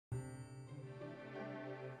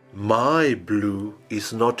My blue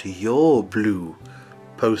is not your blue.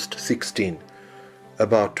 Post 16.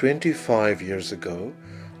 About 25 years ago,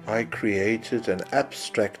 I created an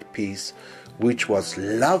abstract piece which was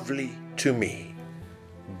lovely to me,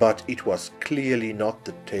 but it was clearly not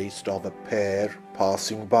the taste of a pair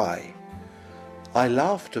passing by. I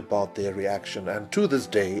laughed about their reaction, and to this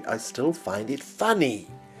day I still find it funny.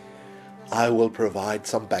 I will provide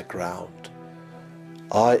some background.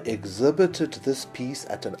 I exhibited this piece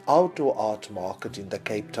at an outdoor art market in the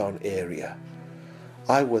Cape Town area.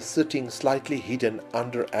 I was sitting slightly hidden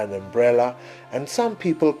under an umbrella, and some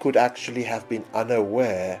people could actually have been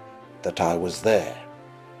unaware that I was there.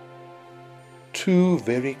 Two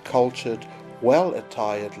very cultured,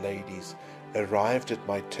 well-attired ladies arrived at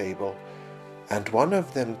my table, and one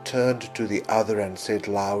of them turned to the other and said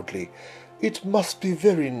loudly, "It must be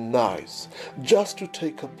very nice just to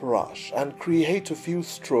take a brush and create a few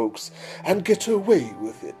strokes and get away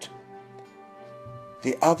with it."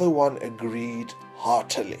 The other one agreed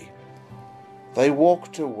heartily. They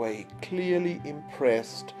walked away clearly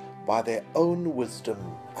impressed by their own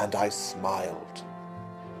wisdom, and I smiled.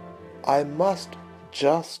 I must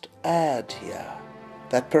just add here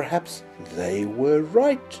that perhaps they were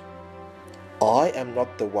right. I am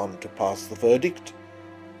not the one to pass the verdict,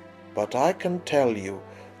 but I can tell you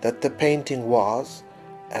that the painting was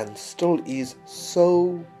and still is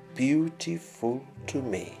so beautiful to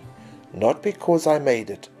me, not because I made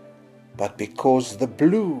it, but because the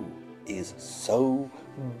blue is so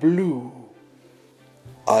blue.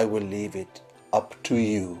 I will leave it up to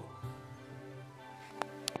you.